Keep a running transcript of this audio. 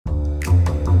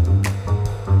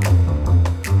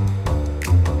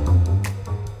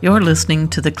You're listening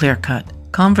to The Clear Cut,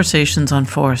 Conversations on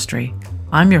Forestry.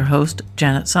 I'm your host,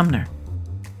 Janet Sumner.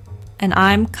 And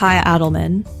I'm Kaya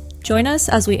Adelman. Join us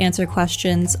as we answer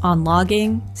questions on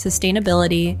logging,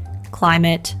 sustainability,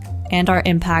 climate, and our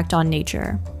impact on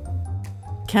nature.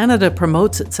 Canada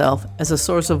promotes itself as a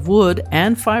source of wood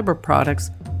and fiber products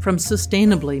from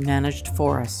sustainably managed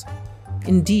forests.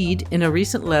 Indeed, in a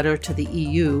recent letter to the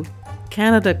EU,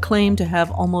 Canada claimed to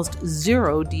have almost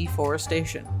zero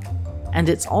deforestation. And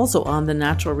it's also on the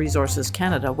Natural Resources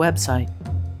Canada website.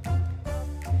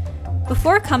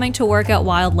 Before coming to work at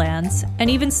Wildlands, and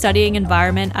even studying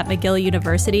environment at McGill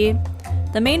University,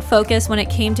 the main focus when it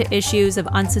came to issues of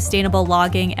unsustainable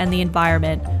logging and the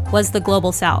environment was the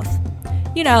Global South.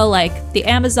 You know, like the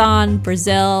Amazon,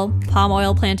 Brazil, palm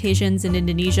oil plantations in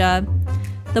Indonesia.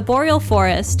 The boreal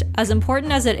forest, as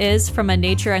important as it is from a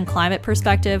nature and climate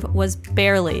perspective, was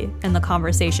barely in the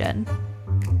conversation.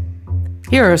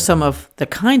 Here are some of the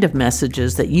kind of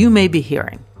messages that you may be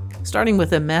hearing, starting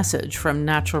with a message from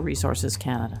Natural Resources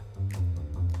Canada.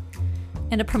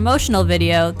 In a promotional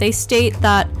video, they state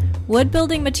that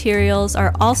wood-building materials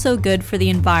are also good for the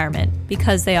environment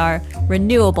because they are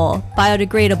renewable,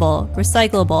 biodegradable,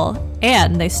 recyclable,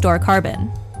 and they store carbon.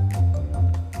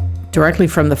 Directly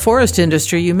from the forest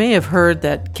industry, you may have heard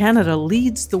that Canada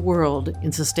leads the world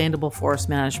in sustainable forest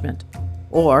management,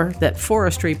 or that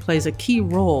forestry plays a key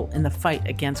role in the fight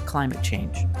against climate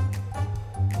change.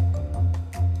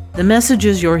 The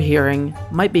messages you're hearing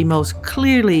might be most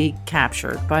clearly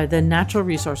captured by the Natural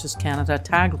Resources Canada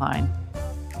tagline,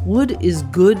 "Wood is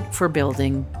good for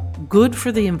building, good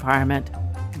for the environment,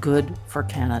 good for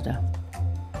Canada."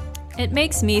 It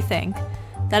makes me think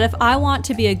that if I want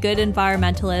to be a good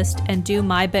environmentalist and do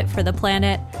my bit for the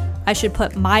planet, I should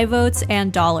put my votes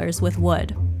and dollars with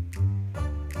wood.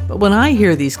 But when I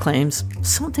hear these claims,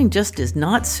 something just is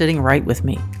not sitting right with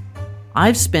me.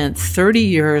 I've spent 30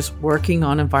 years working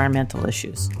on environmental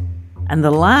issues, and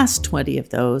the last 20 of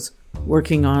those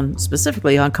working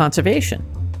specifically on conservation.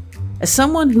 As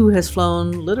someone who has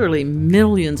flown literally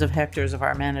millions of hectares of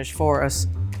our managed forests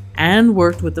and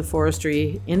worked with the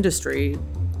forestry industry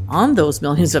on those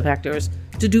millions of hectares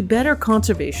to do better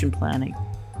conservation planning,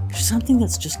 there's something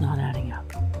that's just not adding up.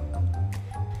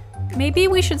 Maybe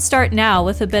we should start now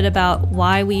with a bit about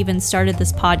why we even started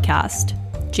this podcast.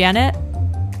 Janet?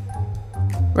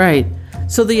 Right.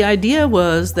 So the idea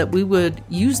was that we would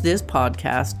use this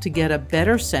podcast to get a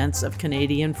better sense of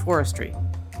Canadian forestry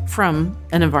from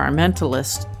an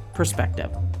environmentalist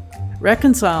perspective,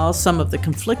 reconcile some of the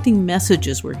conflicting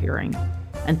messages we're hearing,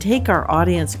 and take our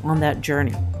audience on that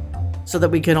journey so that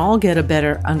we can all get a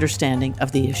better understanding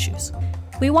of the issues.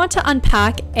 We want to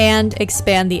unpack and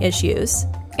expand the issues.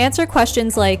 Answer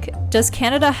questions like, does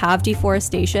Canada have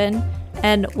deforestation?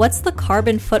 And what's the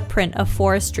carbon footprint of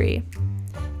forestry?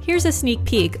 Here's a sneak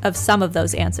peek of some of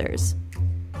those answers.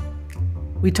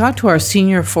 We talked to our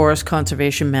senior forest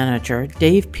conservation manager,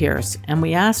 Dave Pierce, and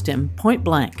we asked him point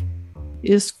blank,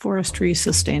 is forestry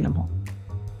sustainable?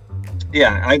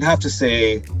 Yeah, I'd have to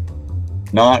say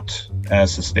not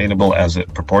as sustainable as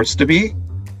it purports to be,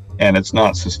 and it's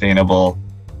not sustainable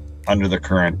under the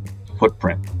current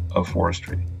footprint of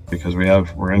forestry, because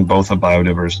we're in both a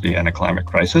biodiversity and a climate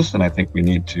crisis, and I think we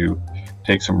need to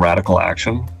take some radical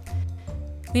action.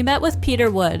 We met with Peter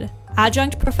Wood,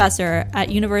 adjunct professor at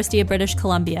University of British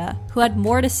Columbia, who had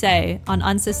more to say on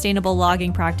unsustainable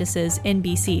logging practices in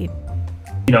BC.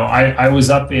 I was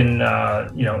up in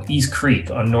East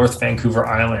Creek on North Vancouver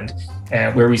Island,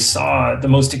 where we saw the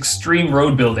most extreme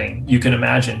road building you can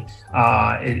imagine.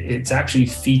 It's actually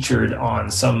featured on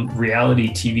some reality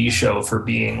TV show for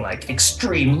being like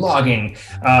extreme logging.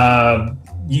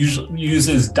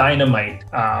 Uses dynamite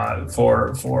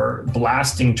for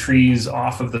blasting trees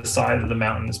off of the side of the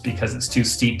mountains because it's too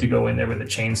steep to go in there with a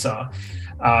chainsaw.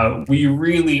 We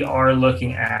really are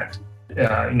looking at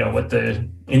what the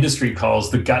industry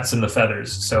calls the guts and the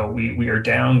feathers. So we are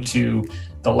down to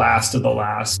the last of the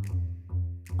last.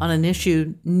 On an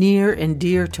issue near and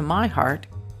dear to my heart,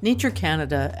 Nature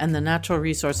Canada and the Natural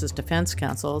Resources Defence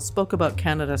Council spoke about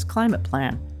Canada's climate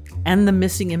plan and the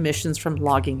missing emissions from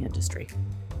logging industry.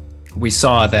 We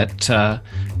saw that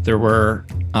there were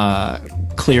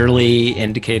clearly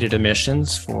indicated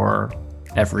emissions for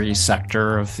every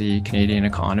sector of the Canadian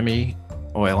economy: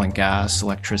 oil and gas,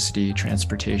 electricity,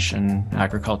 transportation,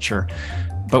 agriculture.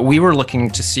 But we were looking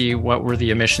to see what were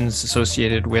the emissions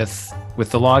associated with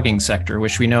the logging sector,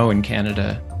 which we know in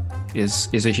Canada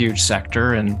is a huge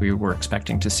sector, and we were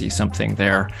expecting to see something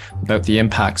there about the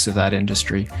impacts of that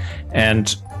industry.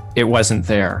 And it wasn't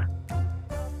there.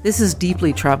 This is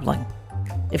deeply troubling.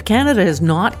 If Canada is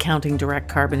not counting direct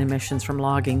carbon emissions from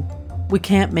logging, we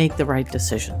can't make the right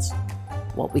decisions.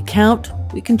 What we count,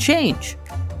 we can change.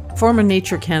 Former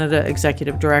Nature Canada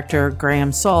Executive Director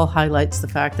Graham Saul highlights the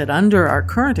fact that under our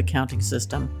current accounting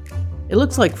system, it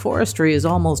looks like forestry is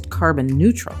almost carbon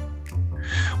neutral.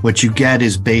 What you get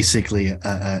is basically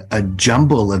a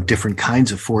jumble of different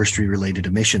kinds of forestry-related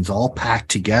emissions all packed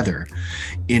together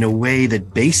in a way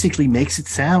that basically makes it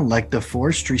sound like the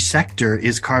forestry sector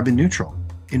is carbon neutral.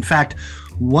 In fact,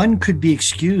 one could be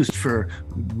excused for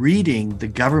reading the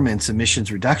government's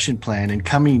emissions reduction plan and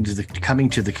coming to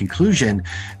the conclusion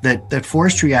that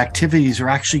forestry activities are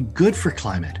actually good for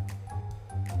climate.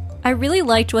 I really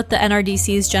liked what the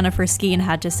NRDC's Jennifer Skeen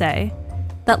had to say,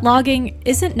 that logging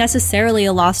isn't necessarily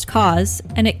a lost cause,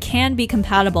 and it can be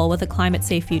compatible with a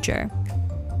climate-safe future.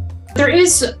 There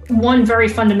is one very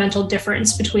fundamental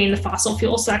difference between the fossil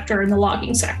fuel sector and the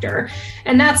logging sector,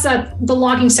 and that's that the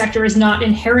logging sector is not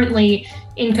inherently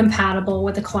incompatible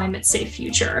with a climate-safe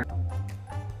future.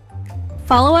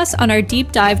 Follow us on our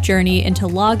deep dive journey into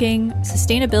logging,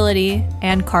 sustainability,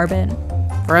 and carbon.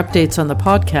 For updates on the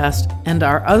podcast and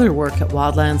our other work at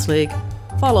Wildlands League,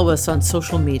 follow us on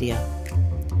social media.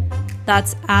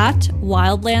 That's at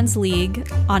Wildlands League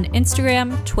on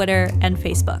Instagram, Twitter, and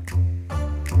Facebook.